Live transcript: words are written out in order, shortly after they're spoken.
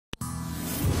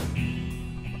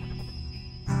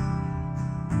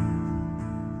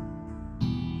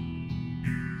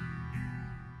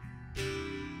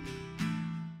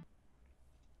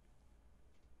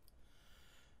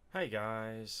Hey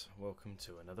guys, welcome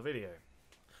to another video.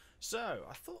 So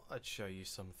I thought I'd show you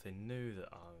something new that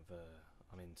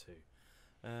I'm into.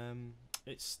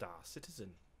 It's Star Citizen.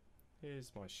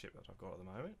 Here's my ship that I've got at the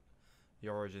moment, the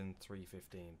Origin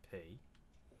 315P.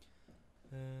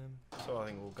 So I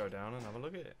think we'll go down and have a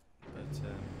look at it. But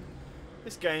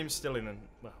this game's still in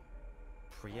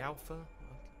pre-alpha.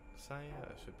 I'd say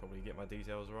I should probably get my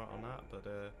details right on that, but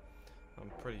I'm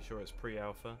pretty sure it's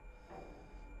pre-alpha.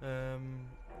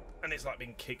 And it's like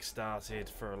been kick-started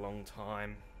for a long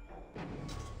time,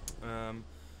 and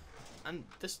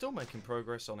they're still making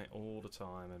progress on it all the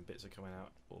time, and bits are coming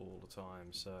out all the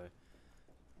time. So,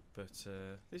 but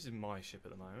this is my ship at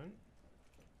the moment.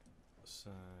 So,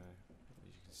 as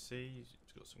you can see, it's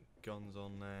got some guns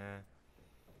on there.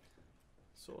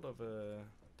 Sort of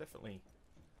definitely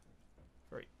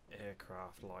very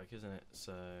aircraft-like, isn't it?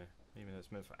 So, even though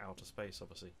it's meant for outer space,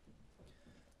 obviously.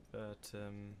 But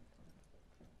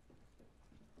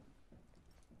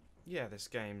yeah, this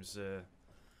game's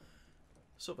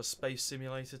sort of a space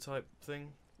simulator type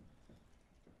thing,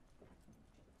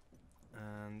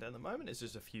 and at the moment it's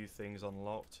just a few things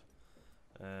unlocked.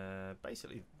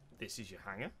 Basically, this is your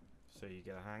hangar, so you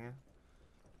get a hangar,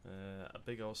 a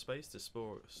big old space to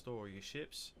store your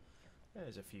ships.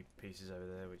 There's a few pieces over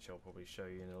there which I'll probably show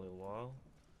you in a little while,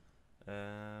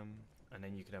 and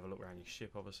then you can have a look around your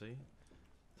ship, obviously.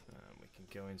 We can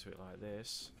go into it like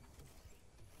this.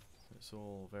 It's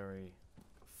all very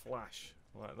flash,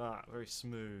 like that, very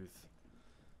smooth.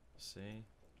 See?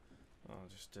 I'll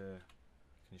just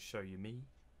can show you me.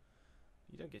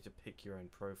 You don't get to pick your own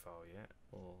profile yet,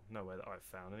 or nowhere that I've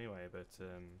found anyway, but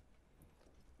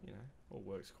you know, all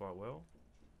works quite well.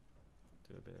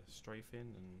 Do a bit of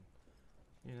strafing, and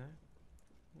you know,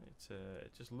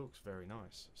 it just looks very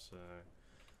nice. So.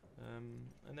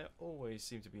 And they always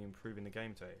seem to be improving the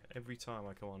gameplay. Every time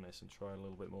I come on this and try a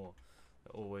little bit more,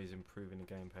 they're always improving the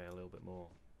gameplay a little bit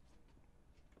more.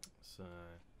 So,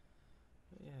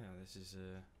 yeah, this is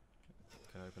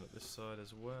can open up this side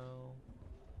as well.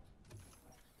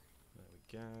 There we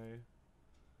go.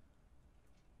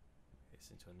 It's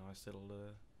into a nice little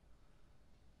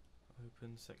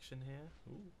open section here.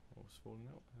 Ooh, I was falling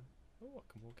out. Oh, I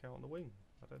can walk out on the wing.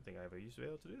 I don't think I ever used to be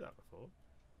able to do that before.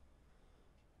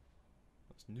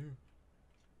 That's new.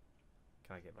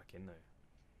 Can I get back in though?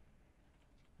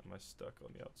 Am I stuck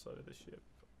on the outside of the ship?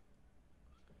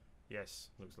 Yes,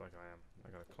 looks like I am. I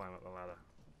gotta climb up the ladder.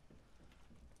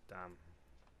 Damn.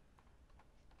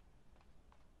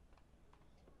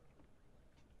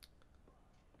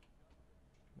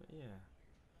 But yeah.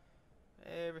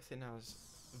 Everything has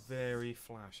very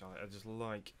flash. I just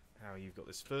like how you've got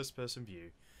this first person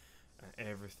view and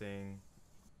everything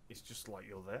is just like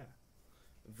you're there.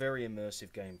 Very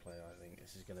immersive gameplay, I think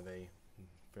this is going to be.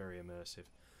 Very immersive.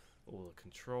 All the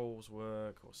controls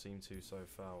work, or seem to so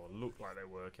far, or look like they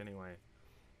work anyway.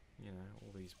 You know,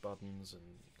 all these buttons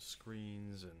and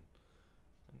screens and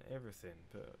everything.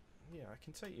 But yeah, I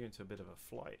can take you into a bit of a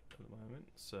flight at the moment.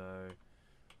 So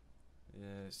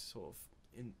yeah, it's sort of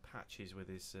in patches with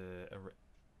this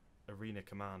arena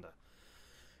commander.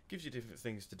 Gives you different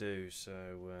things to do.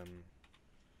 So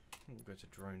we'll go to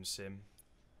drone sim.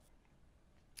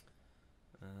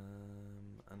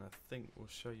 And I think we'll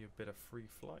show you a bit of free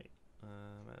flight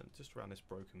and just around this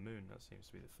broken moon. That seems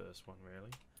to be the first one, really.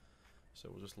 So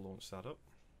we'll just launch that up,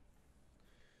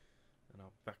 and I'll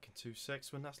be back in 2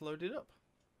 secs when that's loaded up.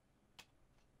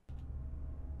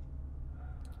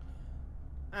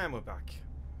 And we're back.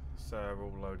 So we're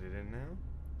all loaded in now,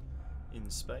 in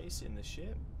space, in the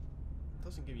ship.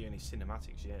 Doesn't give you any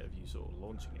cinematics yet of you sort of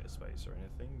launching into space or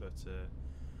anything, but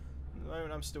at the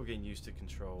moment I'm still getting used to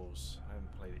controls. I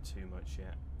haven't played it too much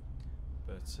yet,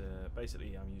 but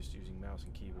basically I'm used to using mouse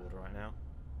and keyboard right now.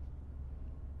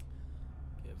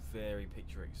 Get a very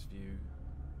picturesque view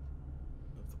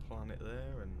of the planet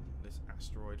there, and this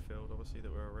asteroid field obviously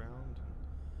that we're around, and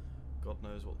God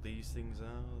knows what these things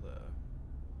are that are,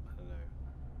 I don't know,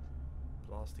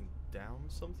 blasting down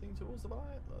something towards the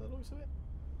planet by the looks of it.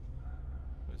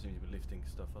 It seems to be lifting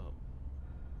stuff up.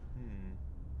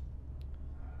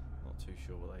 Not too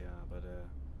sure what they are, but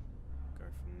go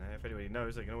from there. If anybody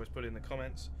knows, they can always put it in the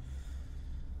comments.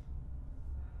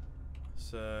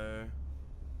 So,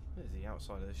 there's the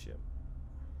outside of the ship.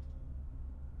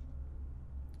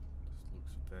 Just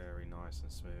looks very nice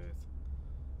and smooth.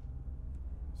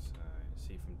 So,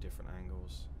 see from different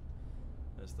angles.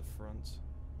 There's the front.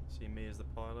 See me as the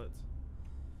pilot.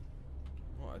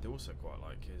 What I'd also quite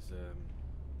like is you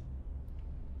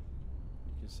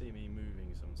can see me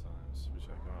moving sometimes, which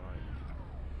I quite like.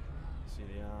 See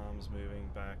the arms moving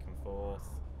back and forth.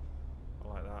 I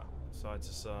like that, side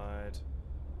to side.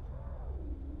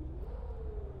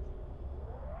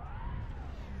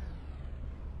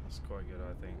 That's quite good,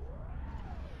 I think.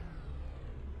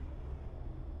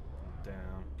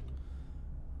 Down.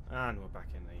 And we're back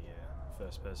in the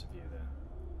first person view there.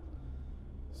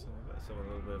 So let's have a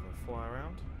little bit of a fly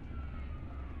around.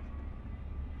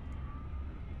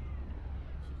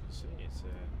 As you can see,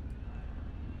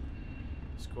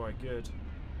 it's quite good.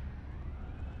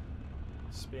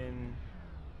 Spin.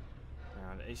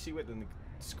 And you see when the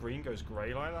screen goes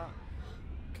grey like that?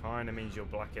 Kind of means you're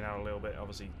blacking out a little bit,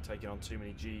 obviously taking on too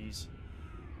many G's.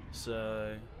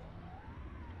 So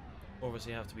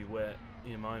obviously you have to be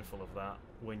mindful of that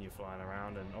when you're flying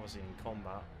around, and obviously in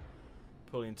combat,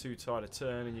 pulling too tight a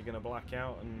turn and you're going to black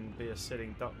out and be a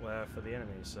sitting duck there for the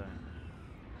enemy. So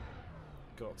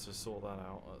got to sort that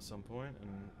out at some point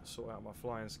and sort out my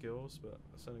flying skills, but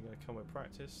that's only going to come with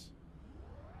practice.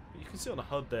 But you can see on the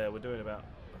HUD there we're doing about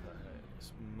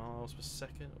miles per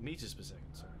second, meters per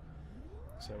second, sorry.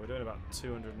 So we're doing about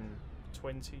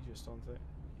 220 just on it,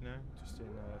 just in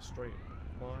a straight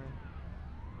line.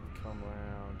 And come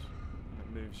round, and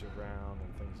it moves you around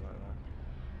and things like that.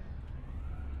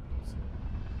 So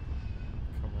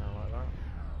come around like that.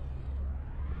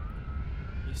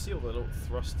 You see all the little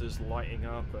thrusters lighting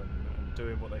up and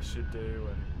doing what they should do,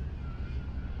 and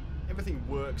everything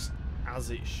works as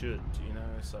it should,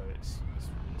 so it's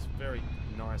very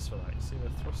nice for that. You see the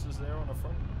thrusters there on the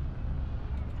front?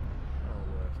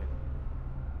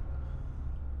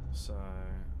 So,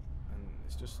 and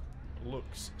it just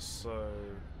looks so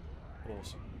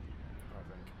awesome, I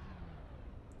think.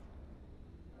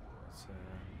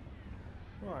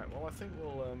 Right, well, I think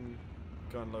we'll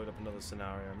go and load up another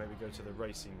scenario, maybe go to the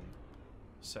racing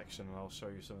section, and I'll show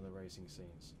you some of the racing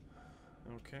scenes.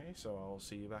 Okay, so I'll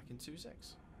see you back in 2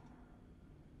 secs.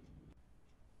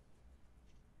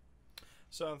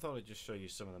 So I thought I'd just show you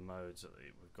some of the modes that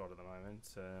we've got at the moment.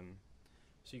 So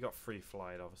you've got free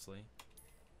flight, obviously.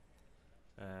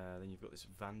 Then you've got this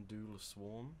Vanduul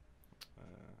Swarm.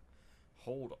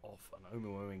 Hold off an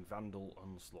overwhelming Vanduul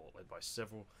onslaught led by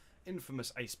several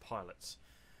infamous ace pilots.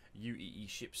 UEE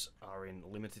ships are in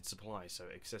limited supply, so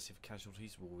excessive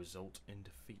casualties will result in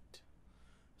defeat.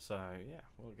 So yeah,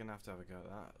 we're going to have a go at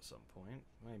that at some point.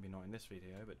 Maybe not in this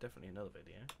video, but definitely another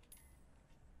video.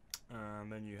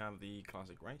 And then you have the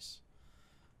classic race.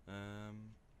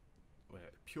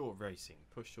 Where pure racing.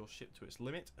 Push your ship to its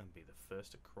limit and be the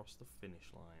first across the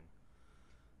finish line.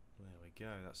 There we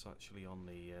go. That's actually on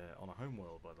the on a home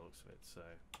world by the looks of it. So,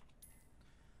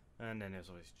 and then there's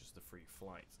always just the free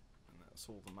flight, and that's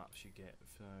all the maps you get.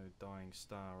 So Dying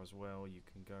Star as well. You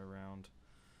can go around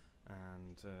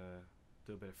and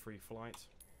do a bit of free flight,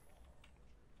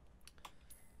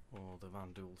 or the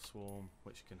Vanduul Swarm,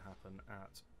 which can happen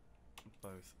at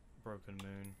both Broken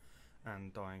Moon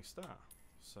and Dying Star.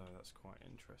 So that's quite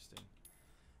interesting.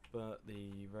 But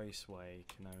the raceway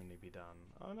can only be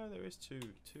done. Oh no, there is two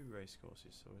race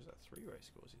courses. Or is that 3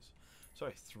 race courses?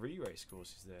 Sorry, 3 race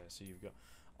courses there. So you've got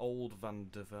Old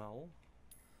Van der Val,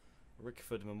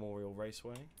 Rickford Memorial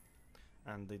Raceway,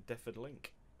 and the Defford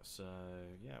Link. So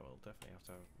yeah, we'll definitely have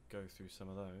to go through some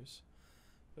of those.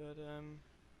 But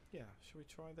yeah, shall we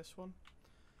try this one?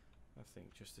 I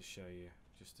think just to show you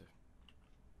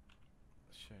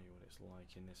what it's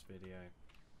like in this video.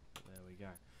 There we go.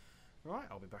 Right,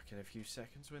 I'll be back in a few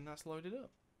seconds when that's loaded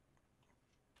up.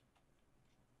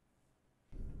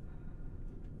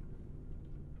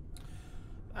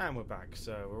 And we're back,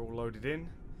 so we're all loaded in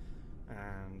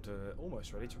and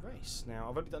almost ready to race. Now,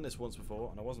 I've only done this once before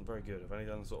and I wasn't very good. I've only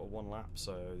done sort of 1 lap,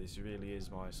 so this really is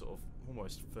my sort of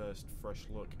almost first fresh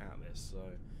look at this. So,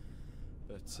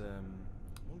 but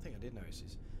one thing I did notice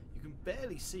is you can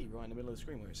barely see right in the middle of the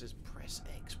screen where it says press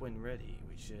X when ready,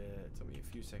 which took me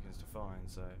a few seconds to find.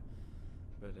 So,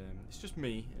 but it's just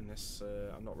me in this.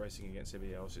 I'm not racing against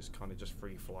anybody else. It's kind of just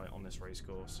free flight on this race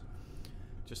course,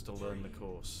 just to learn the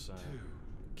course. So,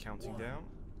 counting down,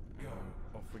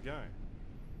 off we go.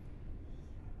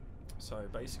 So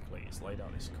basically, it's laid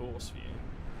out this course for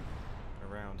you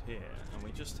around here, and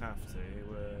we just have to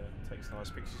take some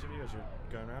nice pictures of you as you're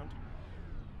going around.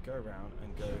 Go around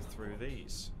and go through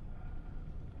these.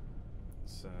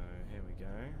 So here we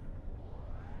go.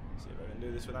 See if I can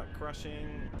do this without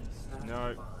crashing.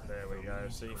 No, there we go.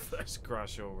 See, first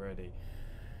crash already.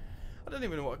 I don't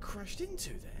even know what I crashed into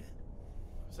there.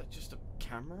 Was that just a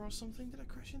camera or something? Did I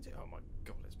crash into? Oh my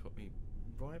god, let's put me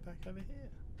right back over here.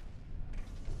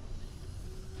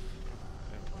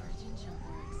 Origin jump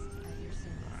works at your service.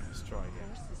 Alright, let's try again.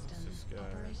 Let's just go.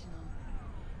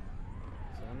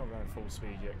 So I'm not going full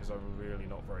speed yet because I'm really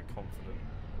not very confident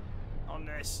on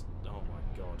this. Oh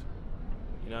my god.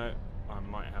 You know, I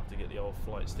might have to get the old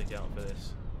flight stick out for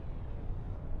this.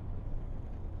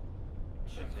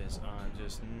 practice, I'm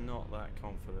just not that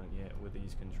confident yet with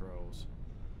these controls.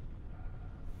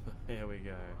 Here we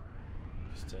go.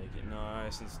 Just take it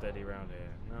nice and steady around here.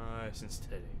 Nice and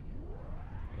steady.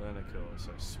 Then of course,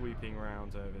 so sweeping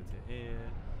round over to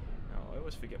here. Oh, I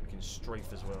always forget we can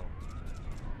strafe as well.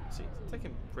 See,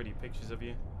 taking pretty pictures of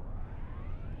you.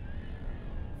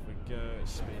 If we go,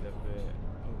 speed up a bit.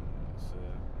 Oh,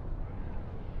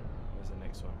 where's the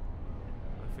next one?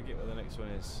 I forget where the next one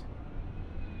is.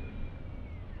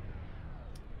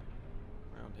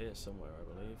 Around here somewhere, I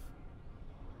believe.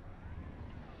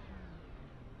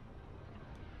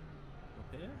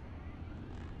 Up here?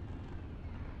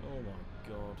 Oh my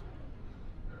god.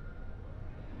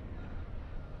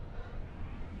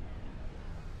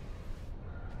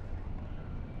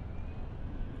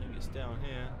 I think it's down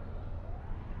here.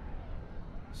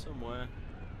 Somewhere.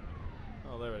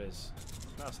 Oh, there it is.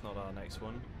 That's not our next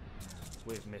one.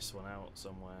 We've missed one out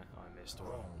somewhere. I missed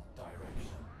one. Wrong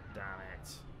direction. Damn it.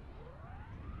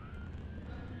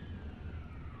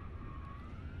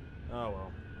 Oh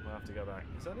well, we'll have to go back.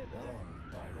 Is that it there? Wrong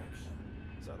direction.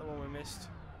 Is that the one we missed?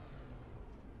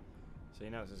 See,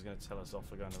 now it's just going to tell us off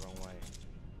for going the wrong way.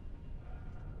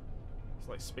 It's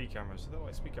like speed cameras. They're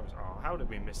like speed cameras. Oh, how did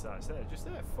we miss that? It's there. Just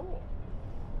there. 4.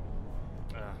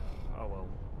 Oh well.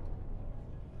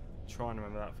 Try and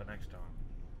remember that for next time.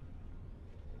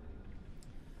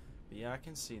 But yeah, I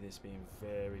can see this being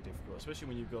very difficult, especially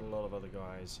when you've got a lot of other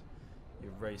guys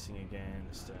you're racing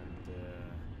against, and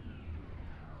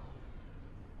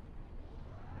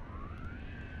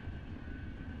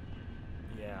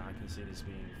yeah, I can see this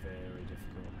being very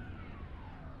difficult.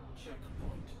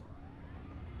 Checkpoint.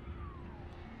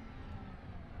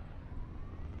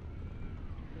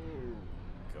 Oh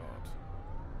god.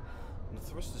 And the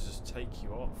thrusters just take you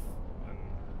off, and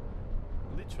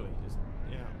literally just,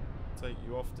 yeah, take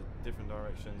you off to different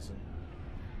directions, and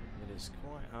it is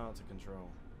quite hard to control.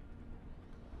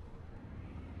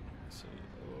 Let's see.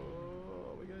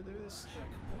 Oh, are we going to do this?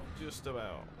 Checkpoint. Just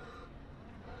about.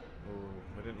 Oh,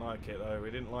 we didn't like it though,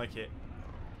 we didn't like it.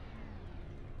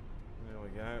 There we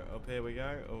go, up here we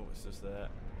go. Oh, it's just there.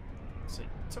 See,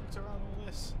 tucked around all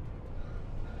this.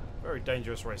 Very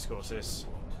dangerous race course this.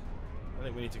 I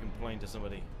think we need to complain to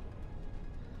somebody.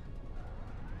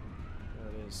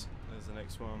 There it is. There's the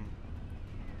next one.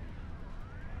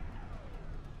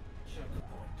 Checkpoint.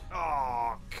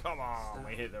 Oh, come on!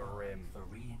 We hit the rim. For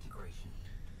reintegration.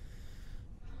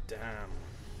 Damn.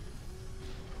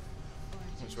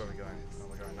 Which way are we going? Oh,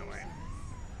 we're going that way.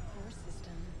 Core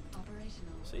system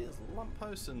operational. See, there's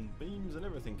lampposts and beams and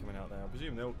everything coming out there. I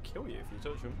presume they'll kill you if you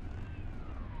touch them.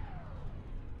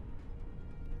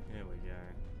 Here we go.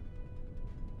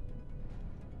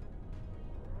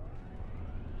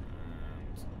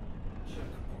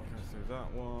 Checkpoint. Go through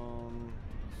that one.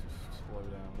 Let's just slow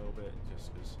down a little bit,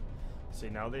 just because. See,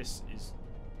 now this is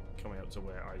coming up to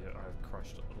where I've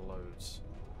crushed loads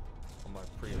on my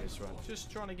previous run. Just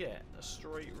trying to get a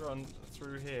straight run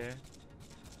through here.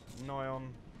 Nigh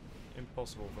on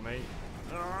impossible for me.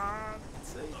 Ah,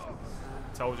 see,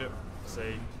 told you.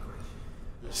 See,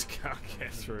 just can't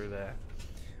get through there.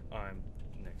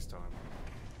 Next time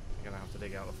I'm gonna have to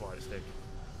dig out the flight stick,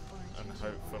 and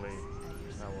hopefully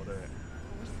that will do it.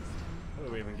 Core system. What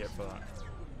do we even get for that?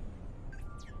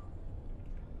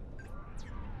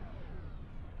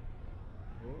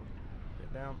 Oh,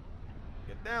 get down.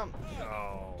 Get down!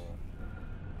 Oh.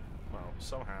 Well,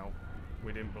 somehow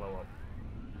we didn't blow up.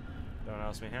 Don't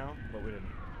ask me how, but we didn't.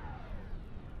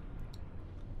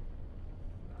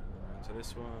 To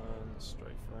this one,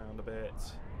 straight around a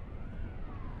bit.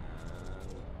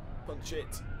 And punch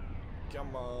it!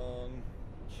 Come on!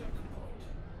 Checkpoint.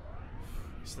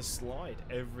 It's the slide.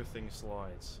 Everything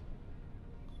slides.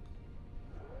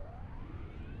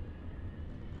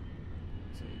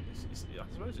 See, I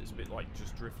suppose it's a bit like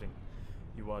just drifting.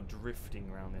 You are drifting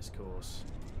around this course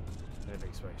in a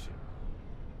big spaceship.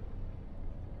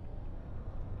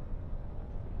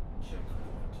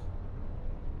 Checkpoint.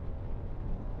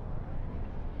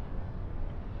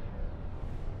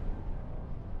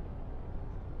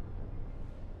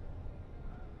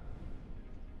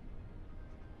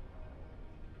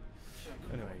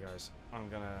 Anyway, guys, I'm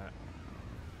gonna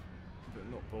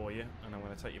not bore you, and I'm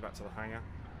gonna take you back to the hangar,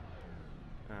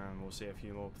 and we'll see a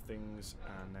few more things,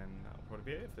 and then that'll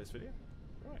probably be it for this video.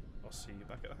 Right, I'll see you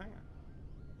back at the hangar.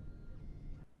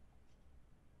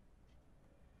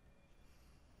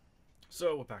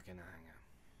 So we're back in the hangar.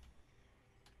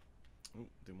 Oh,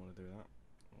 didn't want to do that.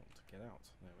 I want to get out.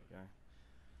 There we go.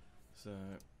 So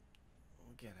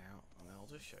we'll get out, and I'll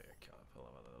just show you a couple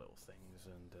of other little things,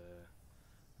 and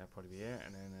that'll probably be it.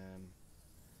 And then I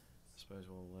suppose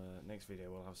we'll next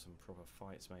video we'll have some proper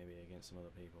fights maybe against some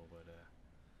other people, but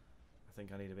I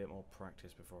think I need a bit more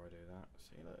practice before I do that.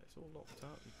 See, look, it's all locked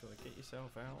up. You've got to get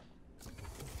yourself out.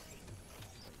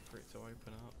 Wait for it to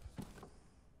open up.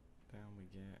 Down we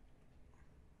get.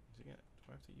 Do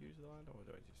I have to use the ladder or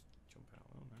do I just jump out?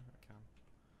 Oh no, I can.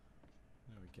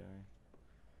 There we go.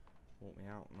 Walk me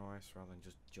out nice rather than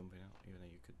just jumping out, even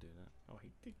though you could do that. Oh,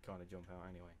 he did kind of jump out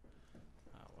anyway.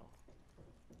 Ah well.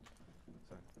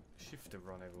 So, shift to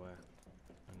run everywhere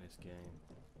in this game.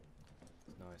 It's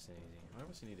nice and easy. I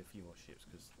obviously need a few more ships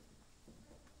because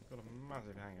I've got a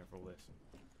massive hangar for all this.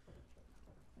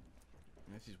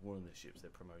 And this is one of the ships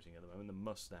they're promoting at the moment. The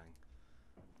Mustang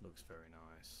looks very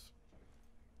nice.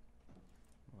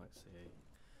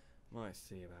 Might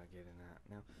see about getting that.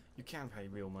 Now, you can pay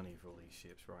real money for all these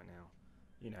ships right now.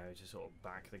 You know, to sort of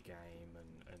back the game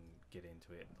and get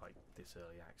into it like this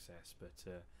early access.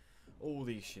 But all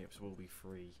these ships will be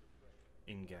free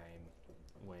in game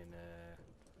when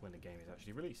the game is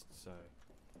actually released. So,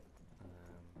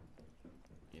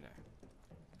 you know,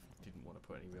 if you didn't want to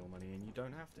put any real money in, you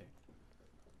don't have to.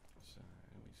 So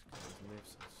we just got these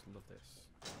lifts. I just love this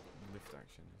lift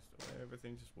action.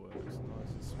 Everything just works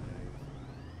nice and smooth.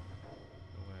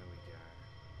 Where we go.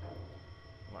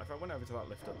 Like if I went over to that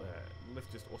lift up there, the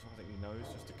lift just automatically knows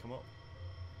just to come up.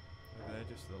 Over there,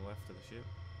 just to the left of the ship.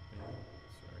 Yeah,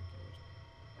 it's very good.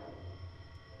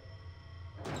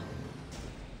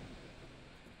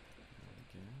 There we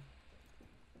go.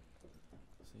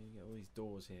 So you get all these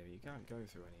doors here, but you can't go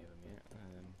through any of them yet.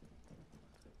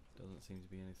 Doesn't seem to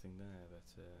be anything there, but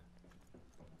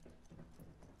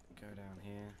go down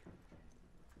here.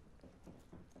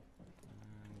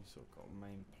 And you sort of got a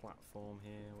main platform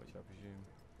here, which I presume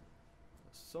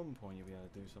at some point you'll be able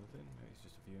to do something. Maybe it's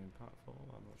just a viewing platform,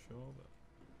 I'm not sure, but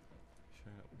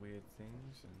showing up weird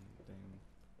things. And then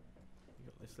you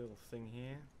got this little thing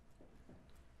here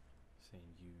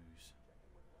saying use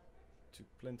to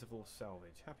plentiful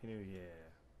salvage. Happy New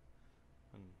Year!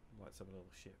 And lights up a little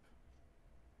ship.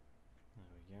 There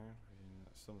we go.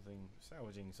 That's something,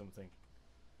 salvaging something.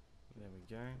 There we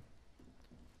go.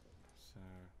 So,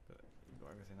 but you've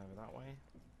got everything over that way.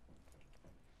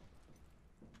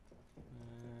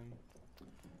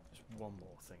 Just one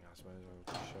more thing, I suppose,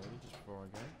 I'll show you just before I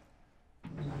go.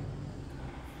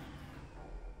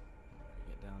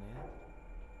 Get down here.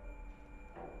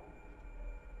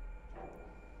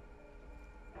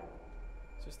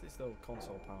 It's just this little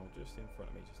console panel just in front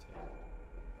of me, just here.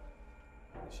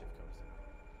 And the ship comes down.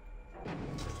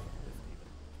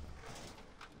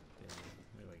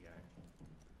 There we go.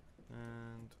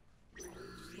 And just a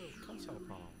little console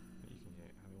panel that you can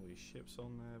get. Having all these ships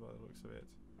on there by the looks of it.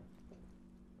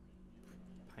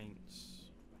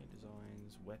 Paints, paint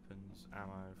designs, weapons,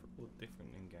 ammo, for all the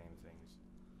different in-game things.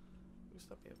 Looks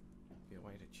like be a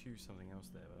way to choose something else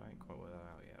there, but I ain't quite worked that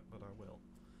out yet, but I will.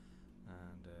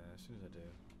 And as soon as I do,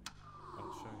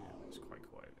 I'll show you. It's quite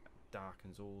cool. It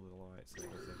darkens all the lights and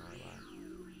everything like that.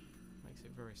 Makes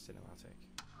it very cinematic.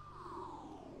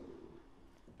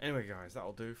 Anyway guys,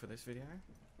 that'll do for this video.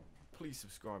 Please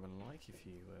subscribe and like if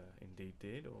you indeed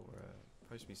did, or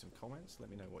post me some comments, let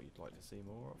me know what you'd like to see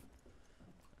more of.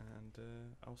 And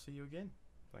I'll see you again.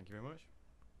 Thank you very much.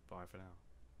 Bye for now.